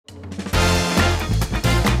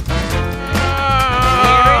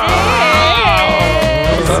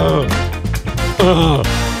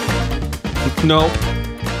Nope.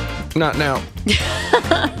 Not now.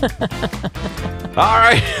 All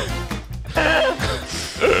right.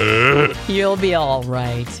 You'll be all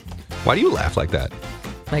right. Why do you laugh like that?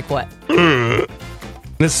 Like what?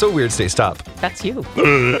 It's so weird. Stop. That's you.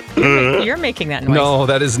 You're making that noise. No,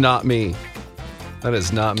 that is not me. That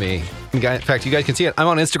is not me. In fact, you guys can see it. I'm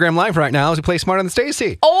on Instagram Live right now as we play Smarter Than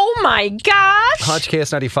Staci. Oh my gosh. Hutch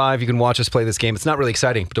KS95. You can watch us play this game. It's not really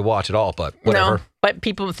exciting to watch at all, but whatever. No, but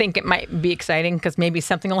people think it might be exciting because maybe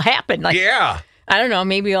something will happen. Like, yeah. I don't know.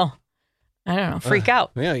 Maybe you'll, freak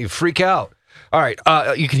out. Yeah, you freak out. All right.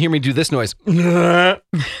 You can hear me do this noise. You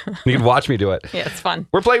can watch me do it. Yeah, it's fun.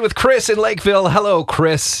 We're playing with Chris in Lakeville. Hello,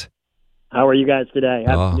 Chris. How are you guys today?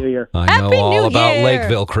 Happy New Year. I know Happy all New about Year.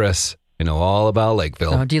 Lakeville, Chris. I know all about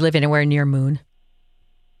Lakeville. Oh, do you live anywhere near Moon?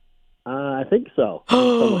 I think so.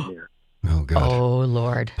 Somewhere near. Oh, God. Oh,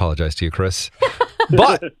 Lord. Apologize to you, Chris.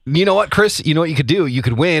 But you know what, Chris? You know what you could do? You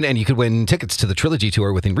could win, and you could win tickets to the Trilogy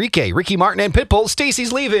Tour with Enrique, Ricky Martin, and Pitbull.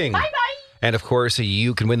 Stacy's leaving. Bye-bye. And, of course,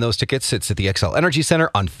 you can win those tickets. It's at the XL Energy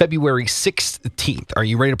Center on February 16th. Are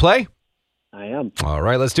you ready to play? I am. All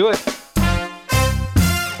right, let's do it.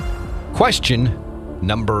 Question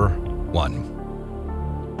number 1.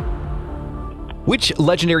 Which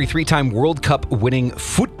legendary 3-time World Cup winning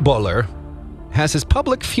footballer has his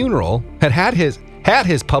public funeral had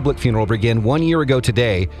his public funeral begin 1 year ago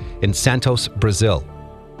today in Santos, Brazil?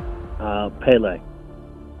 Pelé.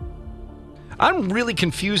 I'm really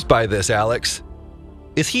confused by this, Alex.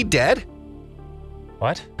 Is he dead?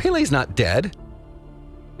 What? Pele's not dead.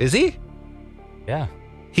 Is he? Yeah.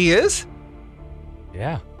 He is?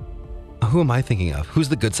 Yeah. Who am I thinking of? Who's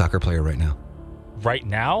the good soccer player right now? Right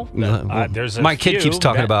now, there's a my kid few. keeps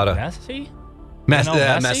talking about Messi.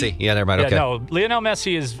 Messi. Yeah, never mind. Yeah, Okay. no, Lionel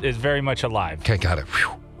Messi is very much alive. Okay, got it.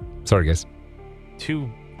 Whew. Sorry, guys.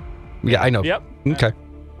 Yeah, I know. Yep. Okay.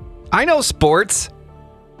 I know sports.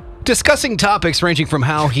 Discussing topics ranging from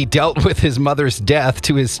how he dealt with his mother's death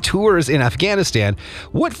to his tours in Afghanistan,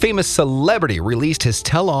 what famous celebrity released his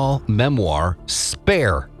tell-all memoir,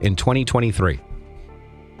 Spare, in 2023?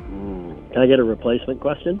 Can I get a replacement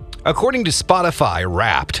question? According to Spotify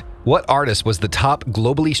Wrapped, what artist was the top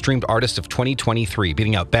globally streamed artist of 2023,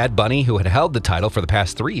 beating out Bad Bunny, who had held the title for the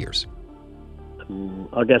past 3 years?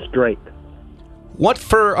 I'll guess Drake.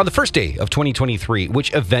 On the first day of 2023,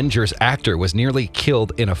 which Avengers actor was nearly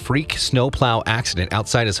killed in a freak snowplow accident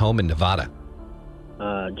outside his home in Nevada?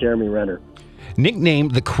 Jeremy Renner.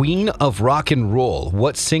 Nicknamed the Queen of Rock and Roll,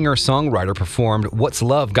 what singer-songwriter performed What's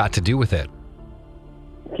Love Got to Do with It?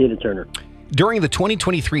 Tina Turner. During the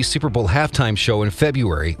 2023 Super Bowl halftime show in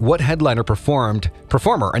February, what headliner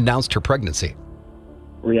performer announced her pregnancy?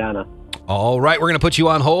 Rihanna. All right, we're going to put you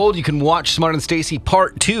on hold. You can watch Smarter Than Staci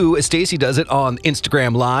Part 2 as Staci does it on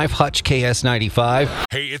Instagram Live, Hutch KS95.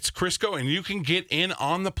 Hey, it's Crisco, and you can get in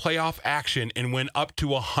on the playoff action and win up to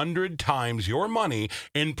 100 times your money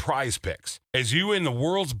in Prize Picks. As you and the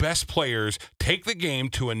world's best players take the game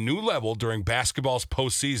to a new level during basketball's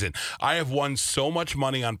postseason. I have won so much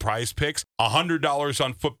money on Prize Picks, $100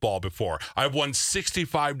 on football before. I've won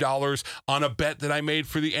 $65 on a bet that I made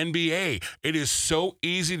for the NBA. It is so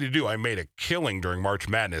easy to do. I made a killing during March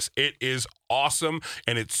Madness. It is awesome,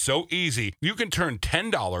 and it's so easy. You can turn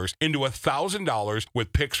 $10 into $1,000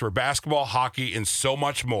 with picks for basketball, hockey, and so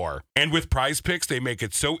much more. And with Prize Picks, they make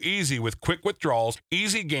it so easy with quick withdrawals,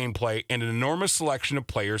 easy gameplay, and an enormous selection of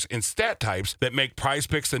players and stat types that make Prize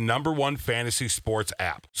Picks the #1 fantasy sports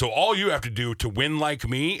app. So all you have to do to win like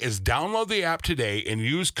me is download the app today and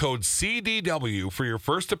use code CDW for your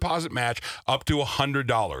first deposit match up to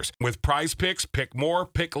 $100. With Prize Picks, pick more,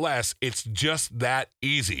 pick less. It's just that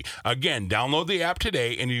easy. Again, download the app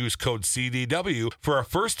today and use code CDW for a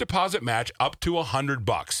first deposit match up to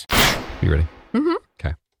 $100. You ready? Mm-hmm.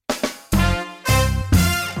 Okay.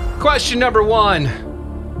 Question number 1.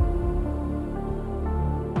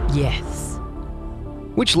 Yes.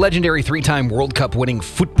 Which legendary 3-time World Cup winning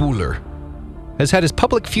footballer has had his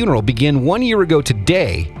public funeral begin 1 year ago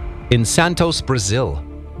today in Santos, Brazil?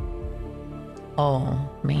 Oh,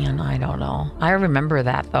 man, I don't know. I remember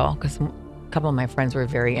that, though, because a couple of my friends were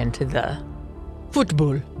very into the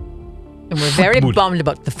football. And we're very bummed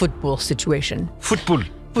about the football situation. Football.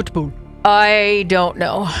 I don't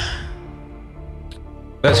know.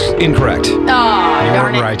 That's incorrect. Oh, You darn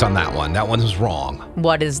weren't it. right on that one. That one was wrong.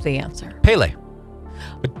 What is the answer? Pelé.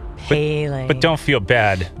 Pelé. But don't feel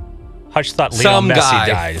bad. Hutch thought Lionel Some Messi guy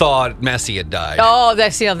died. thought Messi had died. Oh,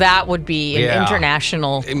 that would be an Yeah.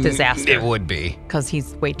 international disaster. It would be. Because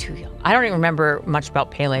he's way too young. I don't even remember much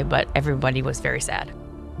about Pelé, but everybody was very sad.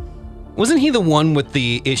 Wasn't he the one with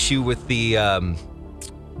the issue with the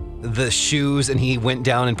the shoes and he went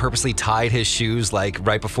down and purposely tied his shoes like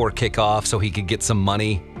right before kickoff so he could get some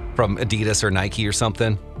money from Adidas or Nike or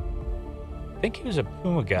something? I think he was a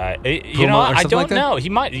Puma guy. Puma I don't like that? know. He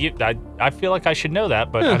might. I feel like I should know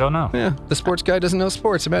that, but I don't know. Yeah, the sports guy doesn't know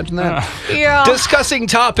sports. Imagine that. Yeah. Discussing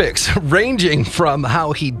topics ranging from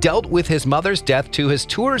how he dealt with his mother's death to his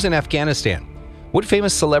tours in Afghanistan. What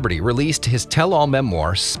famous celebrity released his tell-all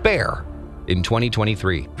memoir, Spare, in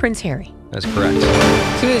 2023? Prince Harry. That's correct.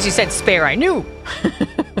 As soon as you said spare, I knew.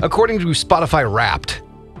 According to Spotify Wrapped,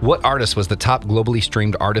 what artist was the top globally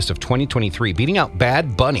streamed artist of 2023, beating out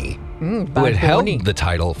Bad Bunny, who had held the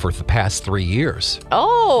title for the past 3 years?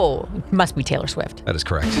 Oh, must be Taylor Swift. That is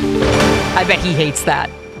correct. I bet he hates that.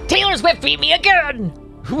 Taylor Swift beat me again.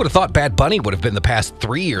 Who would have thought Bad Bunny would have been the past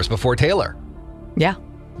 3 years before Taylor? Yeah.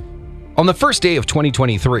 On the first day of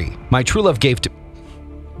 2023, my true love gave to...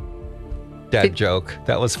 Dad joke.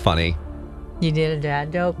 That was funny. You did a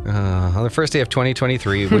dad joke? On the first day of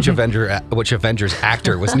 2023, which Avengers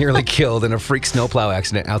actor was nearly killed in a freak snowplow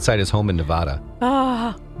accident outside his home in Nevada?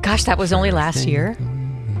 Oh, gosh, that was only last year.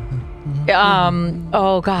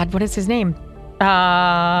 Oh, God, what is his name?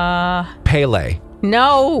 Pelé.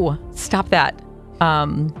 No, stop that.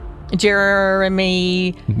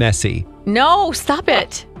 Jeremy. Messi. No, stop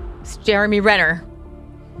it. It's Jeremy Renner.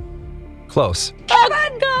 Close. Oh, my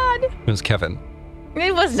God. It was Kevin.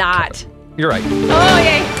 It was not. You're right. Oh,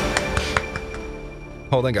 yay.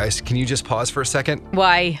 Hold on, guys. Can you just pause for a second?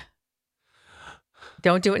 Why?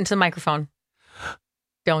 Don't do it into the microphone.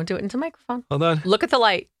 Don't do it into the microphone. Hold on. Look at the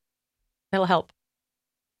light. That'll help.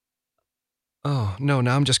 Oh, no,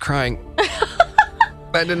 now I'm just crying.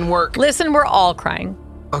 That didn't work. Listen, we're all crying.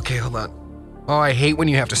 Okay, hold on. Oh, I hate when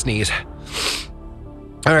you have to sneeze.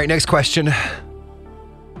 All right, next question.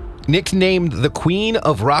 Nicknamed the Queen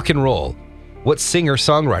of Rock and Roll, what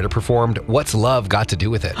singer-songwriter performed What's Love Got to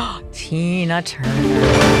Do with It? Tina Turner.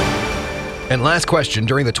 And last question.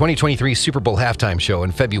 During the 2023 Super Bowl halftime show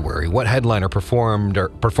in February, what headliner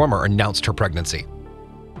performer announced her pregnancy?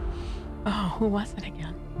 Oh, who was it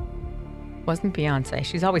again? Wasn't Beyonce.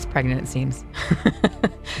 She's always pregnant, it seems.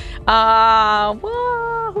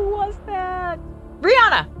 Whoa, who was that?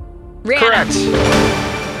 Rihanna. Correct.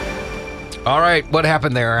 All right, what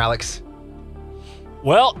happened there, Alex?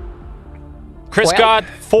 Well, Chris got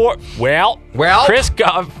 4. Well, Chris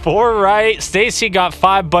got 4 right. Stacy got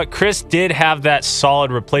 5, but Chris did have that solid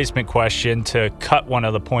replacement question to cut one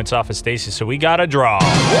of the points off of Stacy, so we got a draw.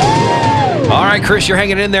 All right, Chris, you're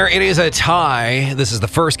hanging in there. It is a tie. This is the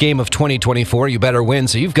first game of 2024. You better win,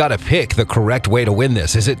 so you've got to pick the correct way to win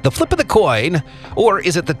this. Is it the flip of the coin, or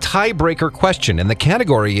is it the tiebreaker question? And the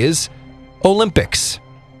category is Olympics.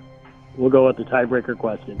 We'll go with the tiebreaker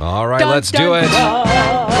question. All right, let's do it.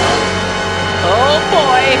 Oh, boy.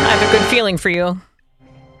 I have a good feeling for you.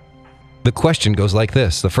 The question goes like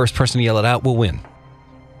this. The first person to yell it out will win.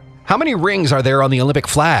 How many rings are there on the Olympic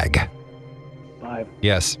flag? 5.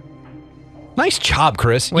 Yes. Nice job,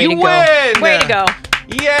 Chris. Way you to win! go. Way to go.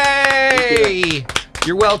 Yay!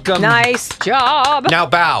 You're welcome. Nice job. Now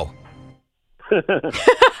bow.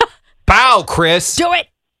 Bow, Chris. Do it.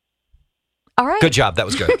 All right. Good job. That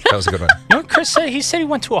was good. That was a good one. You know what Chris said? He said he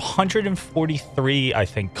went to 143, I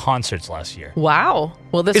think, concerts last year. Wow.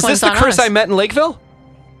 Well, this Is one's this the on Chris us. I met in Lakeville?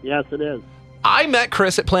 Yes, it is. I met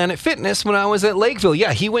Chris at Planet Fitness when I was at Lakeville.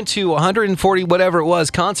 Yeah, he went to 140 whatever it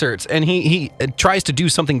was concerts, and he tries to do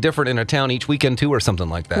something different in a town each weekend too, or something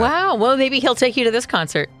like that. Wow. Well, maybe he'll take you to this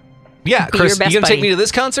concert. Yeah, Be Chris, your best you gonna take buddy. me to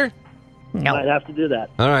this concert? No. Might have to do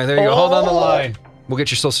that. All right, there you go. Hold on the line. We'll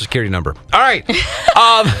get your social security number. All right.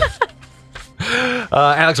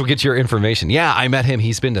 Alex will get your information. Yeah, I met him.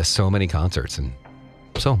 He's been to so many concerts, and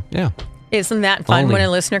so yeah. Isn't that fun Only. when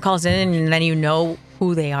a listener calls in and then you know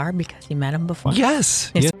who they are because you met them before? Yes.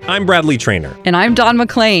 Yes. I'm Bradley Trainer. And I'm Dawn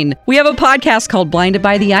McClain. We have a podcast called Blinded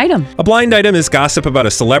by the Item. A blind item is gossip about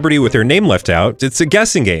a celebrity with their name left out. It's a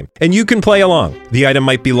guessing game, and you can play along. The item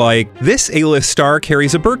might be like, this A-list star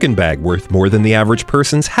carries a Birkin bag worth more than the average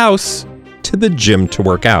person's house to the gym to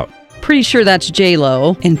work out. Pretty sure that's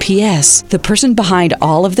J-Lo. And P.S. the person behind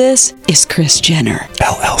all of this is Kris Jenner,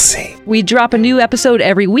 LLC. We drop a new episode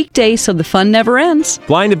every weekday so the fun never ends.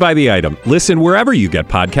 Blinded by the Item. Listen wherever you get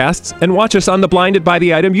podcasts, and watch us on the Blinded by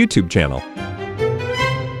the Item YouTube channel.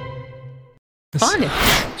 Fun.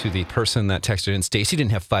 To the person that texted in, Stacy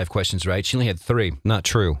didn't have 5 questions right. She only had 3. Not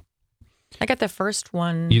true. I got the first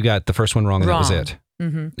one. You got the first one wrong, and that was it.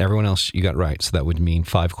 Mm-hmm. Everyone else you got right, so that would mean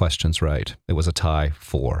 5 questions right. It was a tie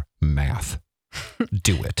for math.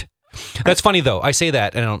 Do it. That's funny though. I say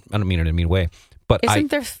that, and I don't mean it in a mean way, but Isn't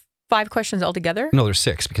there 5 questions altogether? no, there's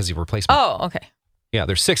 6 because of replacement. Oh, okay. Yeah,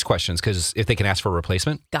 there's 6 questions because if they can ask for a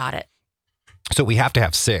replacement. Got it. So we have to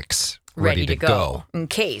have 6 ready to go. In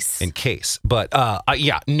case. But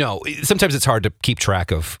no. Sometimes it's hard to keep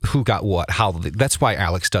track of who got what, how. That's why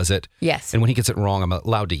Alex does it. Yes. And when he gets it wrong, I'm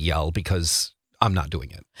allowed to yell because I'm not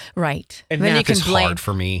doing it. Right. And then math is hard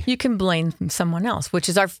for me. You can blame someone else, which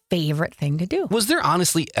is our favorite thing to do. Was there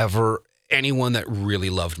honestly ever anyone that really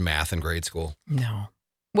loved math in grade school? No.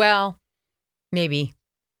 Well, maybe.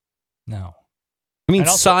 No. I mean,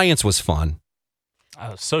 science was fun.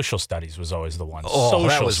 Social studies was always the one. Oh, social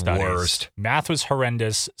that was studies. worst. Math was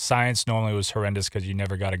horrendous. Science normally was horrendous because you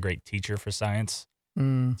never got a great teacher for science.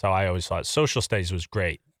 So I always thought social studies was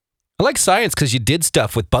great. I like science because you did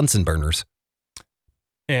stuff with Bunsen burners.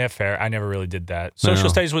 Yeah, fair. I never really did that. Social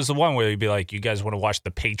studies was the one where you'd be like, you guys want to watch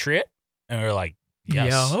The Patriot? And we were like,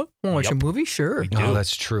 yes. Yeah. Want to watch a movie? Sure. Oh,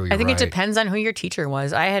 that's true. I think it depends on who your teacher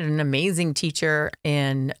was. I had an amazing teacher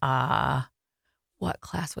in, what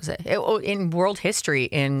class was it? In world history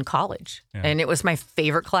in college. Yeah. And it was my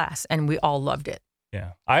favorite class. And we all loved it.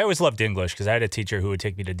 Yeah. I always loved English because I had a teacher who would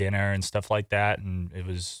take me to dinner and stuff like that. And it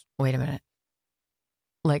was. Wait a minute.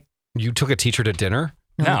 Like. You took a teacher to dinner?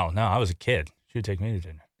 No, I was a kid. She would take me to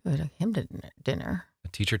dinner. We took him to dinner. A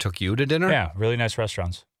teacher took you to dinner? Yeah. Really nice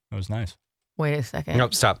restaurants. It was nice. Wait a second.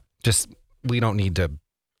 Nope, stop. We don't need to.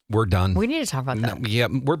 We're done. We need to talk about that. Yeah,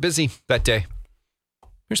 we're busy that day.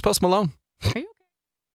 You're Post Malone. Are you?